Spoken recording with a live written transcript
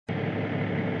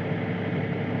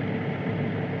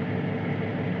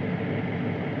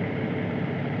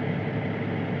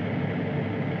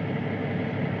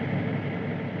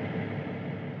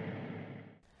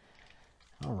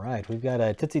right, we've got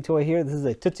a Tootsietoy here. This is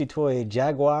a Tootsietoy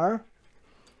Jaguar.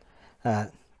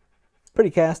 Pretty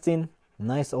casting,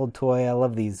 nice old toy. I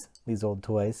love these old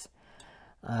toys.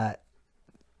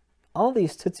 All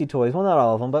these Tootsietoys, well, not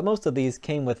all of them, but most of these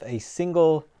came with a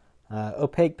single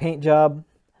opaque paint job.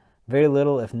 Very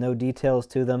little, if no details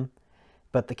to them.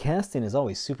 But the casting is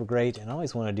always super great, and I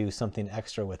always want to do something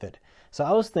extra with it. So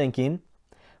I was thinking,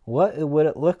 what would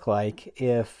it look like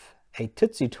if a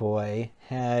Tootsietoy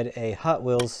had a Hot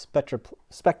Wheels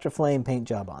Spectraflame paint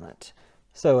job on it?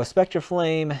 So a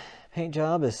Spectraflame paint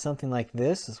job is something like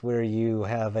this. It's where you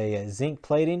have a zinc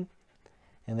plating,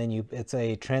 and then it's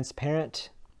a transparent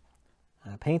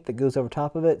paint that goes over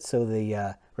top of it, so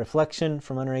the reflection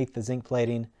from underneath the zinc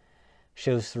plating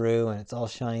shows through, and it's all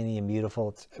shiny and beautiful.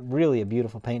 It's really a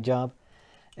beautiful paint job,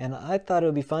 and I thought it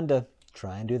would be fun to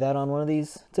try and do that on one of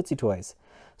these Tootsietoys.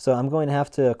 So I'm going to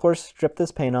have to, of course, strip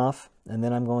this paint off, and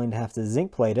then I'm going to have to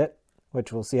zinc plate it,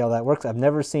 which we'll see how that works. I've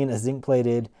never seen a zinc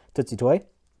plated Tootsietoy.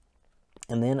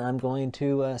 And then I'm going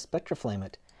to Spectraflame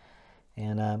it,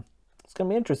 and it's going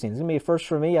to be interesting. It's going to be a first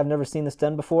for me. I've never seen this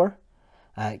done before.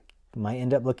 It might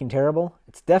end up looking terrible.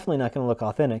 It's definitely not going to look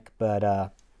authentic, but I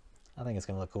think it's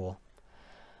going to look cool.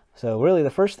 So really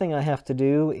the first thing I have to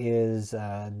do is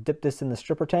dip this in the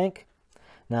stripper tank.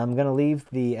 Now I'm going to leave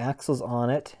the axles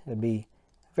on it. It'd be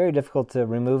very difficult to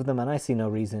remove them, and I see no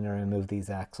reason to remove these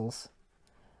axles.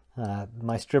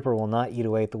 My stripper will not eat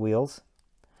away at the wheels.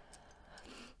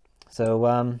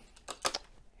 So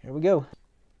here we go.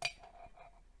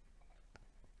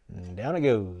 And down it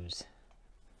goes.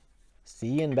 See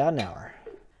you in about an hour.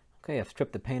 Okay, I've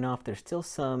stripped the paint off. There's still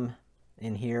some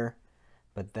in here,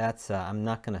 but that's I'm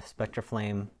not going to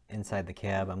Spectraflame inside the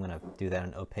cab. I'm going to do that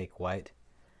in opaque white.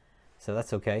 So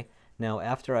that's okay. Now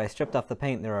after I stripped off the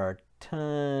paint, there are a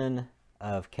ton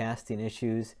of casting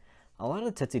issues. A lot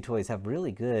of Tootsietoys have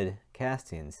really good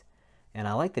castings, and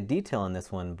I like the detail in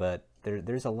this one, but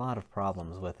there's a lot of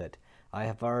problems with it. I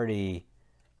have already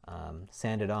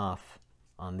sanded off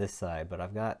on this side, but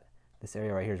I've got this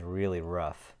area right here is really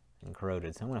rough and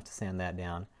corroded, so I'm going to have to sand that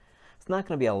down. It's not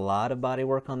going to be a lot of body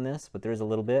work on this, but there is a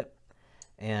little bit.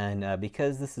 And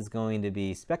because this is going to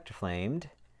be Spectraflamed,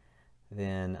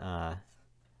 then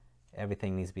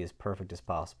everything needs to be as perfect as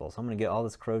possible. So I'm going to get all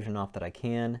this corrosion off that I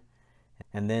can,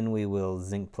 and then we will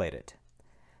zinc plate it.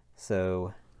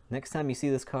 So next time you see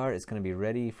this car, it's going to be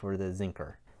ready for the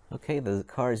zinker. Okay, the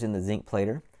car is in the zinc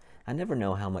plater. I never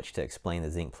know how much to explain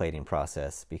the zinc plating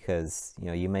process, because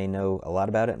you may know a lot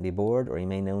about it and be bored, or you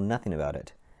may know nothing about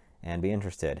it and be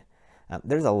interested.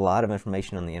 There's a lot of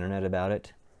information on the internet about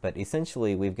it, but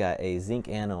essentially we've got a zinc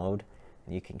anode,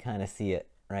 and you can kind of see it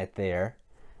right there,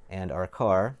 and our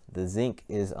car, the zinc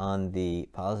is on the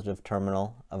positive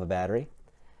terminal of a battery,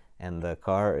 and the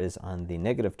car is on the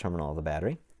negative terminal of the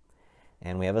battery.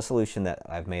 And we have a solution that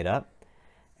I've made up,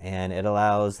 and it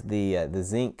allows the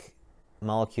zinc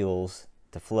molecules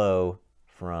to flow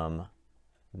from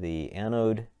the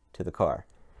anode to the car,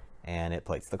 and it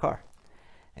plates the car.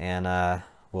 And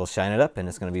we'll shine it up, and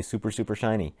it's going to be super, super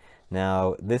shiny.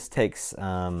 Now this takes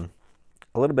a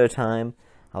little bit of time.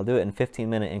 I'll do it in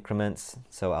 15-minute increments,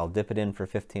 so I'll dip it in for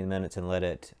 15 minutes and let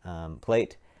it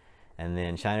plate, and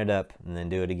then shine it up, and then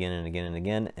do it again and again and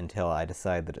again until I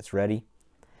decide that it's ready.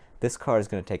 This car is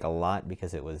going to take a lot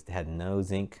because it had no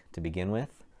zinc to begin with.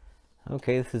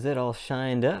 Okay, this is it all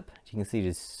shined up. As you can see, it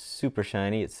is super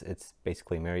shiny. It's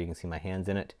basically a mirror. You can see my hands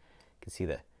in it. You can see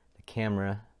the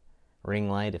camera ring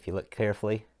light if you look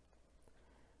carefully.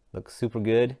 Looks super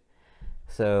good.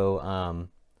 So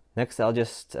next I'll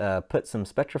just put some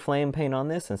Spectraflame paint on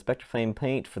this. And Spectraflame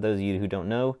paint, for those of you who don't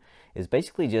know, is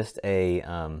basically just a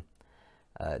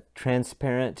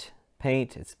transparent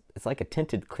paint. It's like a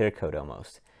tinted clear coat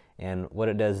almost. And what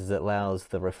it does is it allows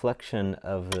the reflection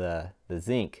of the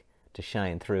zinc to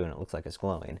shine through, and it looks like it's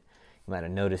glowing. You might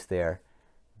have noticed there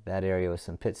that area with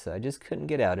some pits that I just couldn't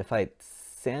get out. If I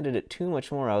sanded it too much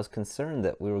more, I was concerned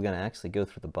that we were going to actually go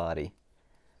through the body.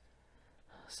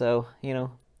 So,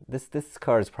 this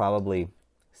car is probably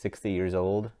 60 years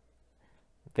old,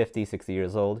 50, 60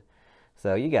 years old.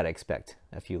 So you got to expect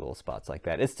a few little spots like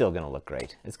that. It's still going to look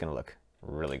great. It's going to look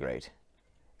really great.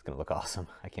 It's going to look awesome.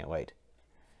 I can't wait.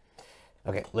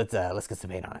 Okay, let's get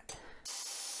some paint on it.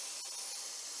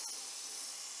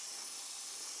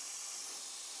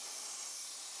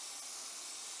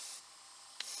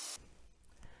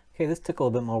 Okay, this took a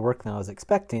little bit more work than I was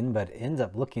expecting, but it ends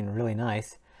up looking really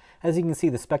nice. As you can see,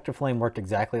 the Spectraflame worked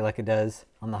exactly like it does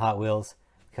on the Hot Wheels.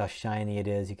 Look how shiny it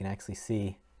is. You can actually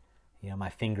see, my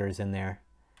fingers in there.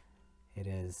 It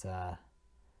is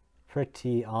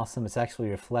pretty awesome. It's actually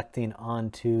reflecting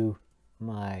onto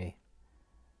my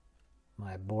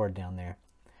my board down there.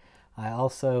 I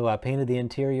also painted the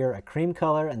interior a cream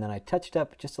color, and then I touched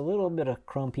up just a little bit of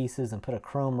chrome pieces and put a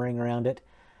chrome ring around it.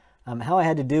 How I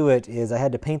had to do it is I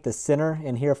had to paint the center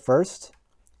in here first,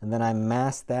 and then I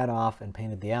masked that off and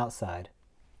painted the outside,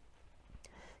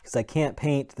 because I can't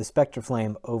paint the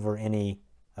Spectraflame over any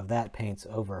of that paint's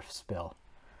overspill.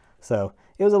 So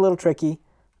it was a little tricky,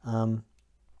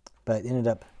 but ended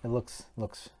up, it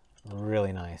looks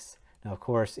really nice. Now, of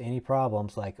course, any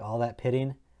problems like all that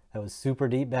pitting that was super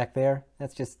deep back there,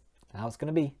 that's just how it's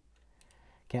going to be.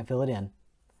 Can't fill it in.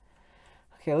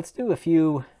 Okay, let's do a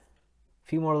few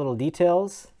more little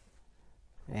details,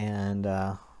 and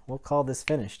we'll call this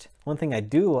finished. One thing I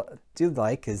do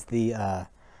like is the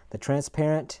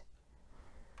transparent.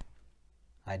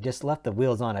 I just left the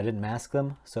wheels on. I didn't mask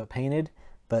them, so it painted.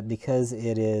 But because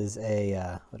it is a,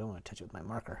 I don't want to touch it with my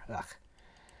marker. Ugh.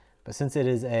 But since it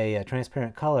is a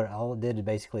transparent color, all it did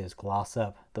basically is gloss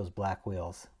up those black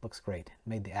wheels. Looks great.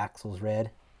 Made the axles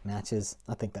red. Matches.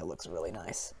 I think that looks really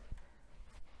nice.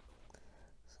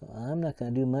 So I'm not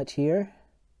going to do much here.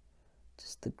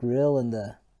 Just the grille and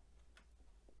the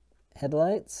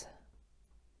headlights.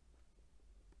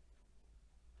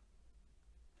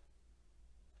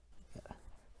 Got a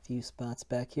few spots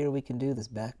back here we can do. This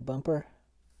back bumper.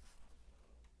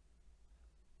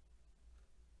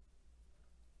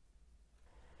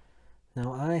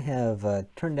 Now I have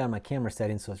turned down my camera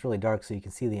settings so it's really dark so you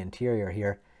can see the interior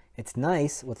here. It's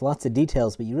nice with lots of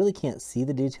details, but you really can't see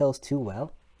the details too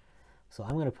well. So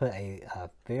I'm going to put a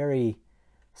very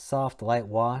soft light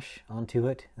wash onto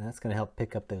it, and that's going to help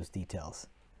pick up those details.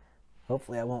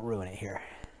 Hopefully I won't ruin it here.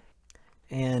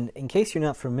 And in case you're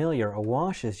not familiar, a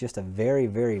wash is just a very,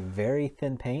 very, very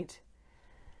thin paint.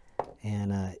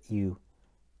 And you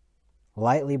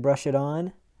lightly brush it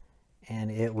on,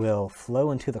 and it will flow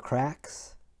into the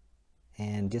cracks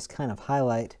and just kind of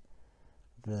highlight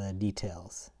the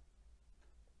details.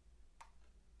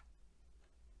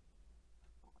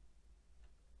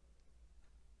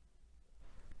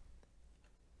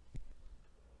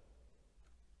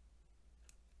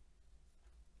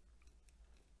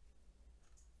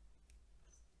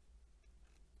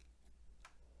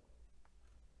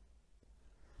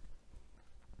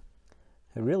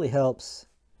 It really helps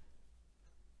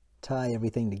tie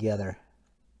everything together.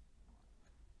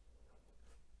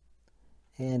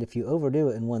 And if you overdo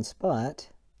it in one spot,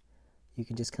 you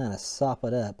can just kind of sop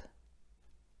it up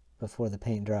before the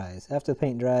paint dries. After the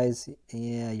paint dries,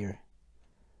 yeah, you're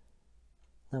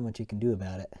not much you can do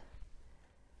about it.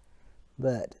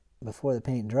 But before the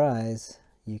paint dries,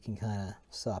 you can kind of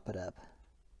sop it up.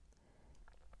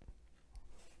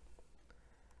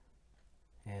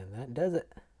 And that does it.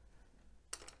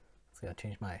 So I'll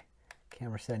change my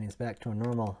camera settings back to a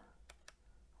normal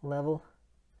level.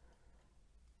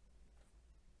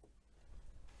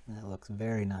 That looks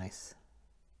very nice.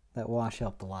 That wash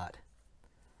helped a lot.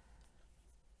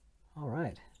 All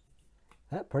right,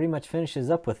 that pretty much finishes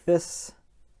up with this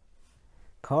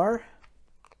car.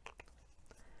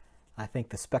 I think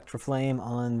the Spectraflame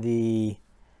on the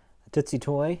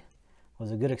Tootsietoy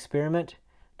was a good experiment.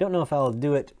 Don't know if I'll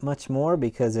do it much more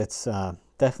because it's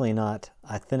definitely not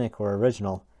authentic or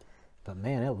original. But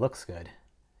man, it looks good.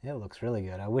 It looks really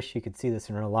good. I wish you could see this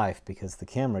in real life because the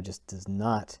camera just does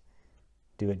not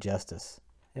do it justice.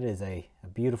 It is a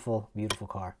beautiful, beautiful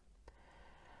car.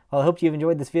 Well, I hope you've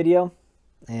enjoyed this video,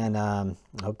 and I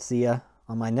hope to see you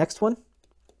on my next one.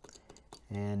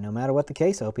 And no matter what the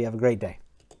case, I hope you have a great day.